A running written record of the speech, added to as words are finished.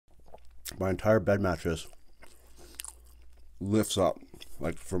My entire bed mattress lifts up,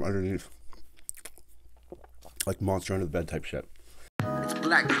 like from underneath, like Monster Under the Bed type shit. It's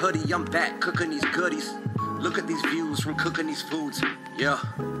Black Hoodie, I'm back cooking these goodies. Look at these views from cooking these foods. Yeah.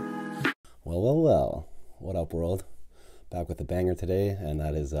 Well. What up, world? Back with a banger today, and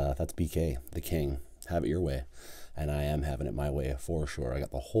that's BK, the king. Have it your way. And I am having it my way for sure. I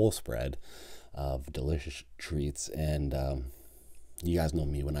got the whole spread of delicious treats, and you guys know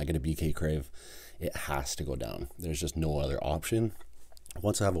me. When I get a BK crave, it has to go down. There's just no other option.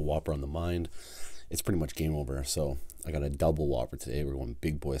 Once I have a Whopper on the mind, it's pretty much game over. So I got a double Whopper today. We're going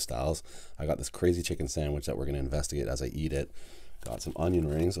big boy styles. I got this crazy chicken sandwich that we're going to investigate as I eat it. Got some onion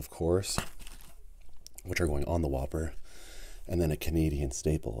rings, of course, which are going on the Whopper. And then a Canadian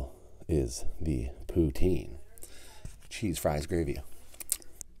staple is the poutine. Cheese, fries, gravy.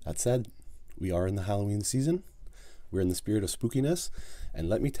 That said, we are in the Halloween season. We're in the spirit of spookiness. And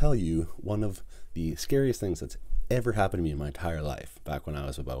let me tell you, one of the scariest things that's ever happened to me in my entire life, back when I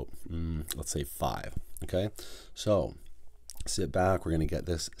was about, let's say 5, okay? So, sit back, we're gonna get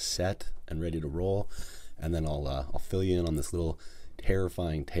this set and ready to roll, and then I'll fill you in on this little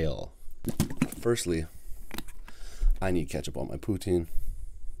terrifying tale. Firstly, I need ketchup on my poutine.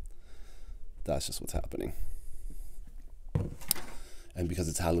 That's just what's happening. And because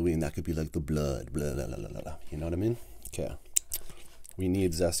it's Halloween, that could be like the blood, blah, blah, blah, blah, blah. You know what I mean? Okay. We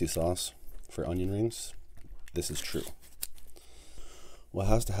need zesty sauce for onion rings. This is true. What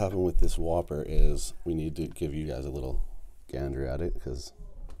has to happen with this Whopper is we need to give you guys a little gander at it, because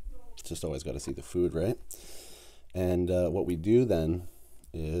it's just always got to see the food, right? And what we do then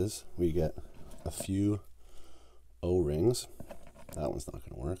is we get a few O-rings. That one's not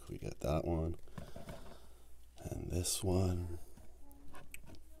going to work. We get that one and this one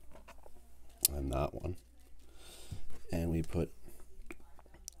and that one. And we put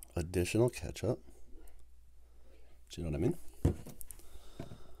additional ketchup. Do you know what I mean?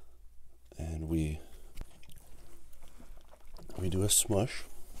 And we do a smush.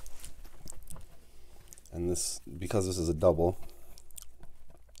 And this, because this is a double,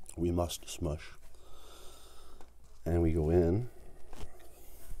 we must smush. And we go in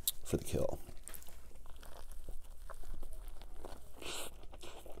for the kill.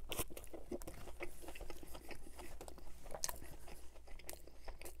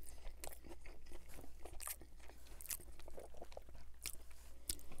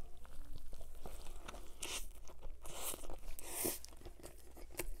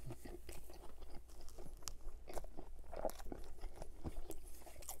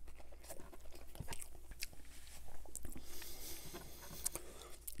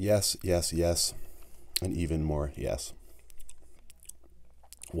 Yes, yes, yes, and even more yes.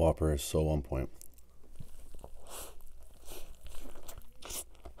 Whopper is so on point.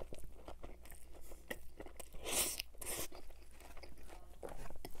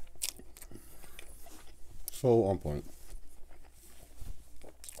 So on point.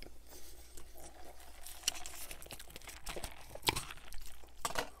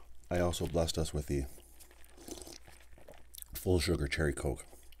 I also blessed us with the full sugar cherry Coke.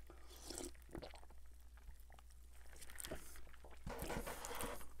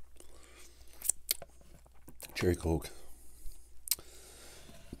 Cherry Coke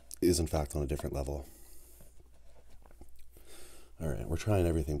is in fact on a different level. Alright, we're trying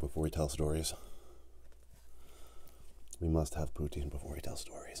everything before we tell stories. We must have poutine before we tell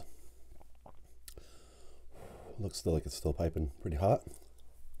stories. Looks still like it's still piping pretty hot.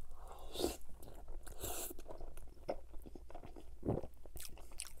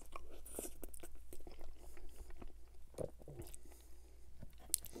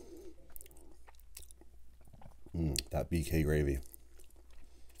 That BK gravy.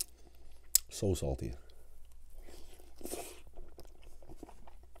 So salty.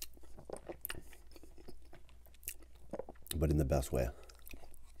 But in the best way.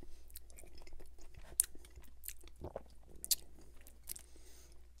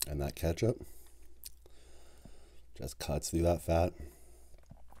 And that ketchup just cuts through that fat.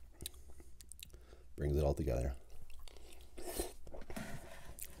 Brings it all together.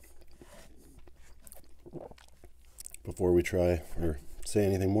 Before we try or say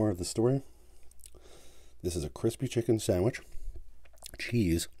anything more of the story, this is a crispy chicken sandwich,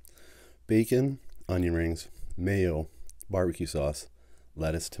 cheese, bacon, onion rings, mayo, barbecue sauce,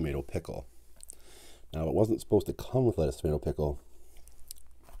 lettuce, tomato, pickle. Now, it wasn't supposed to come with lettuce, tomato, pickle.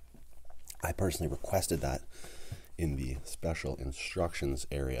 I personally requested that in the special instructions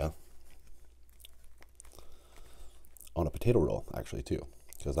area on a potato roll, actually, too,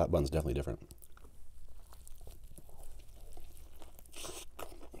 because that bun's definitely different.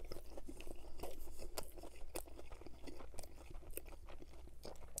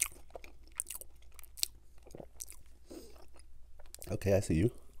 Okay, I see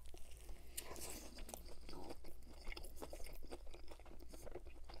you.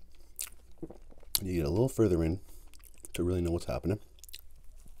 You get a little further in to really know what's happening.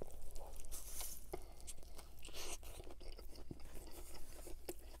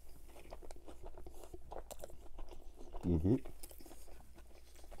 I'm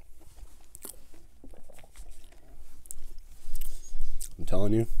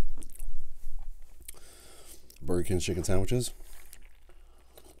telling you, Burger King's chicken sandwiches,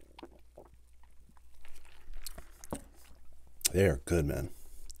 they are good, man.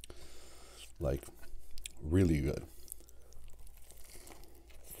 Like, really good.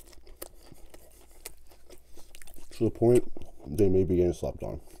 To the point they may be getting slept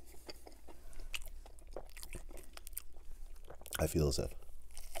on. I feel as if.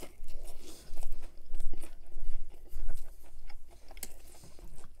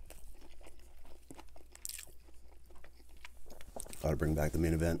 Gotta bring back the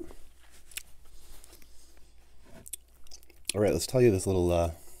main event. All right, let's tell you this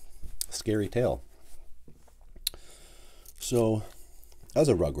little scary tale. So, as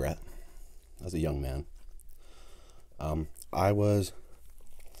a rugrat, as a young man, I was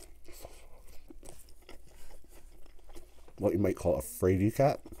what you might call a fraidy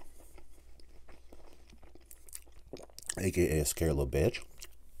cat, aka a scared little bitch.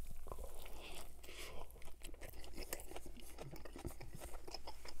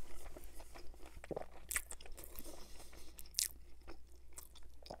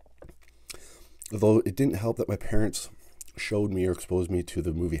 Although it didn't help that my parents showed me or exposed me to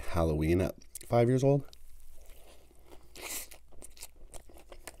the movie Halloween at 5 years old.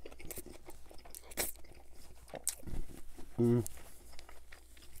 And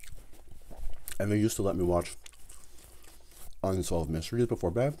they used to let me watch Unsolved Mysteries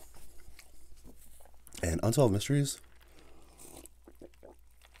before bed. And Unsolved Mysteries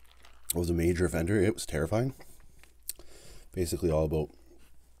was a major offender. It was terrifying. Basically all about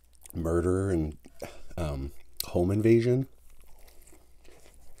murder and home invasion.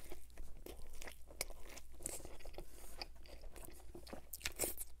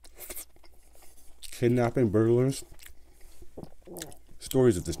 Kidnapping, burglars,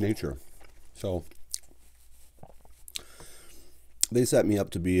 stories of this nature. So they set me up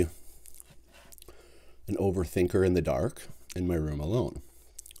to be an overthinker in the dark in my room alone.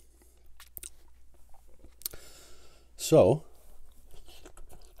 So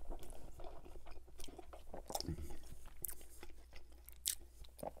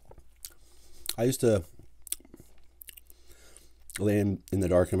I used to lay in the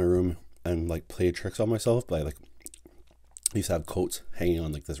dark in my room and like play tricks on myself by like, I used to have coats hanging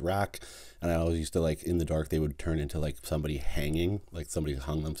on like this rack, and I always used to like in the dark they would turn into like somebody hanging, like somebody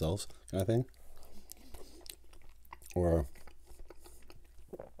hung themselves kind of thing. Or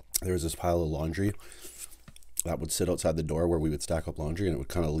there was this pile of laundry that would sit outside the door where we would stack up laundry, and it would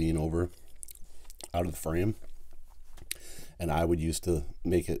kind of lean over out of the frame. And I would used to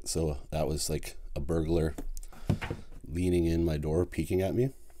make it so that was like a burglar leaning in my door, peeking at me.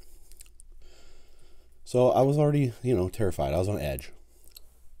 So I was already, terrified. I was on edge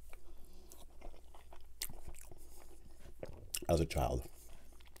as a child.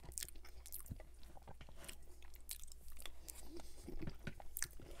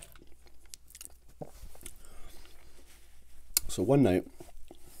 So one night,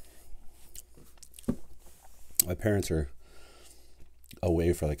 my parents are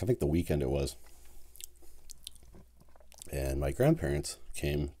away for like, I think the weekend it was. And my grandparents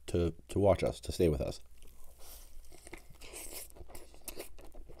came to watch us, to stay with us.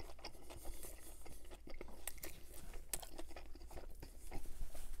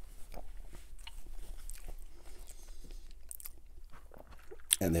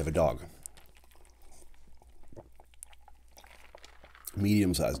 And they have a dog.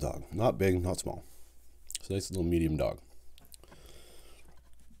 Medium-sized dog. Not big, not small. So it's a little medium dog.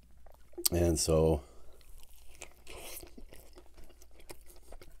 And so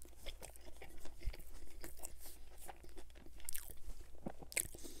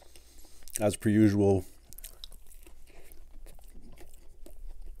as per usual,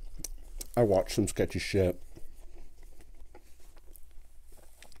 I watched some sketchy shit.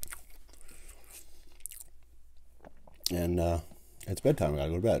 And it's bedtime. I gotta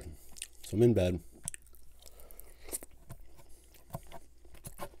go to bed. So I'm in bed.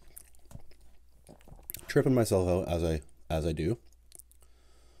 Tripping myself out as I do.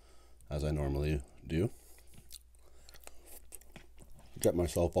 As I normally do. Get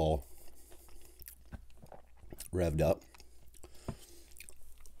myself all revved up.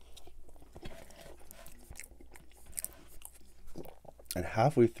 And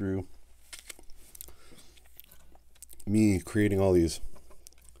halfway through me creating all these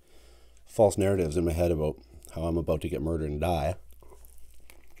false narratives in my head about how I'm about to get murdered and die,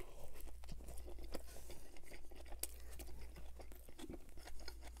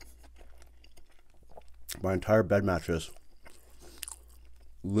 my entire bed mattress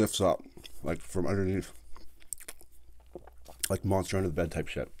lifts up, like from underneath, like monster under the bed type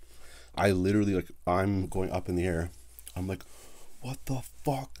shit. I literally, like, I'm going up in the air. I'm like, what the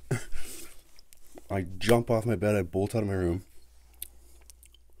fuck? I jump off my bed, I bolt out of my room.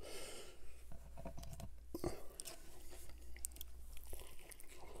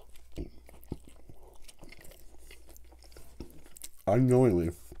 Unknowingly,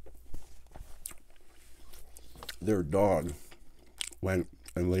 their dog went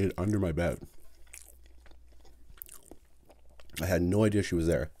and laid under my bed. I had no idea she was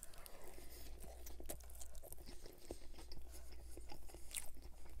there.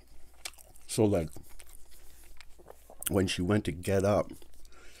 So, like, when she went to get up,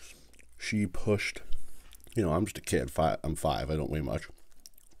 she pushed, you know, I'm just a kid, I'm 5, I don't weigh much.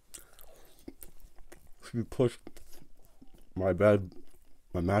 She pushed my bed,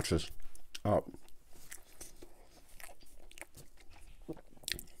 my mattress up.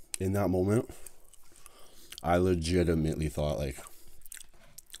 In that moment, I legitimately thought, like,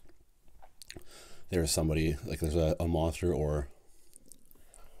 there's somebody, like, there's a monster or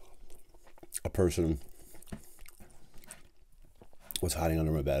a person was hiding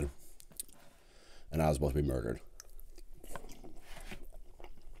under my bed and I was supposed to be murdered.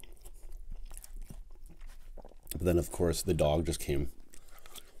 But then, of course, the dog just came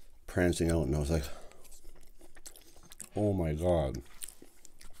prancing out and I was like, oh my God.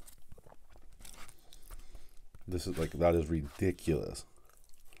 This is, like, that is ridiculous.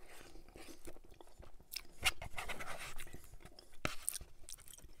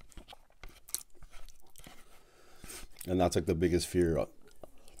 And that's, like, the biggest fear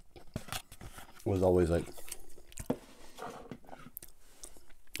was always, like,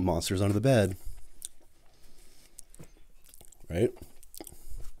 monsters under the bed, right?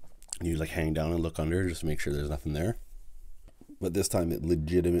 And you, like, hang down and look under just to make sure there's nothing there. But this time it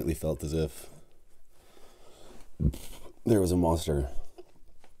legitimately felt as if there was a monster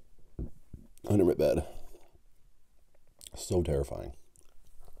under my bed. So terrifying.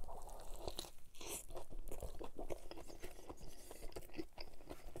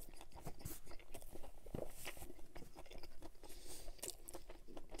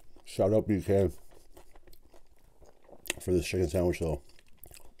 Shout out BK for this chicken sandwich, though.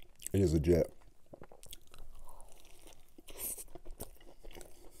 It is legit.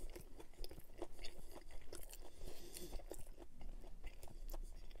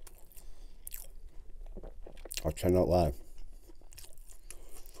 I cannot lie.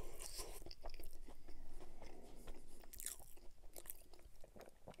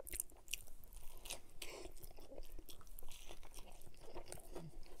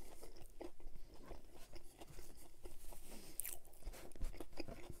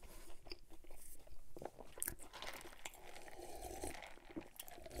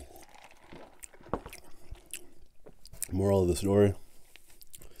 Moral of the story: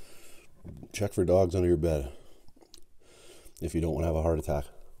 check for dogs under your bed if you don't want to have a heart attack.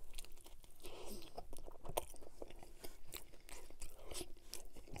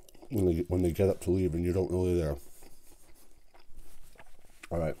 When they get up to leave and you don't know they're there.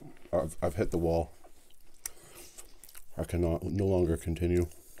 All right, I've hit the wall. I cannot no longer continue.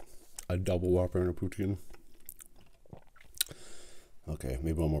 A double Whopper and a Poutine. Okay,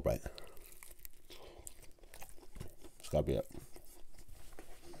 maybe one more bite. It's gotta be it.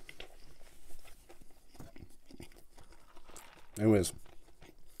 Anyways,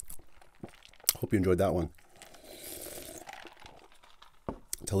 hope you enjoyed that one.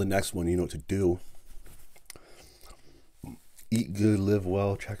 Till the next one, you know what to do. Eat good, live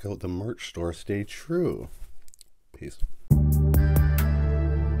well, check out the merch store, stay true. Peace.